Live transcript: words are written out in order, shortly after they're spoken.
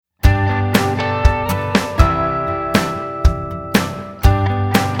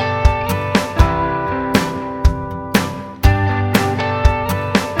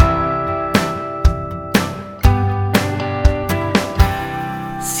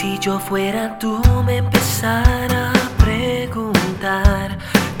Si yo fuera tú me empezara a preguntar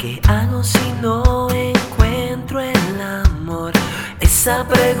 ¿qué hago si no encuentro el amor? Esa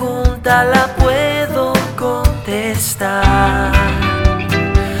pregunta la puedo contestar.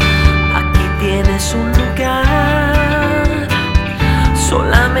 Aquí tienes un lugar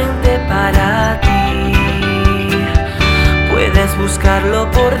solamente para ti. Puedes buscarlo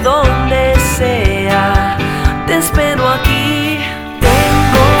por donde sea. Te espero aquí.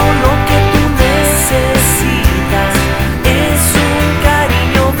 Tengo lo que tú necesitas. Es un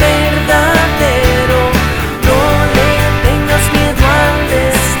cariño verdadero. No le tengas miedo al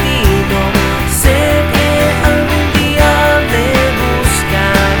destino. Sé que algún día me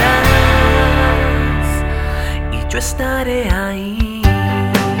buscarás y yo estaré ahí.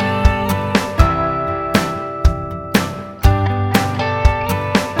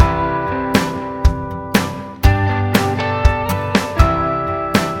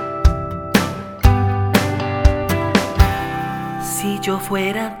 Si yo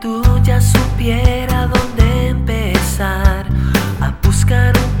fuera tú ya supiera dónde empezar a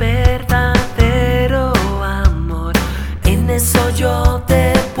buscar un verdadero amor. En eso yo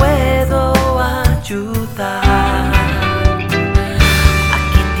te puedo ayudar.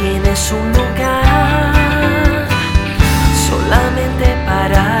 Aquí tienes un lugar solamente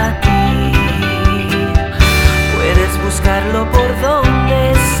para ti. Puedes buscarlo por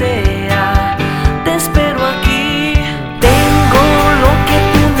donde sea. Te espero aquí.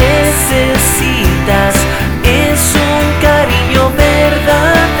 Es un cariño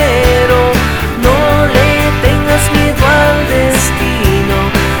verdadero. No le tengas miedo al destino.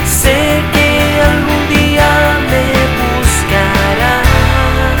 Sé que algún día me buscarás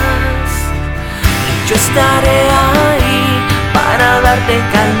y yo estaré ahí para darte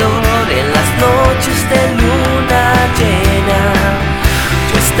calor en las noches de luna llena.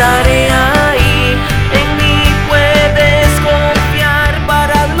 Yo estaré ahí.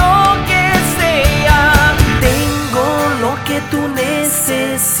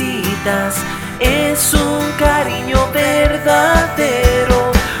 Es un cariño verdadero.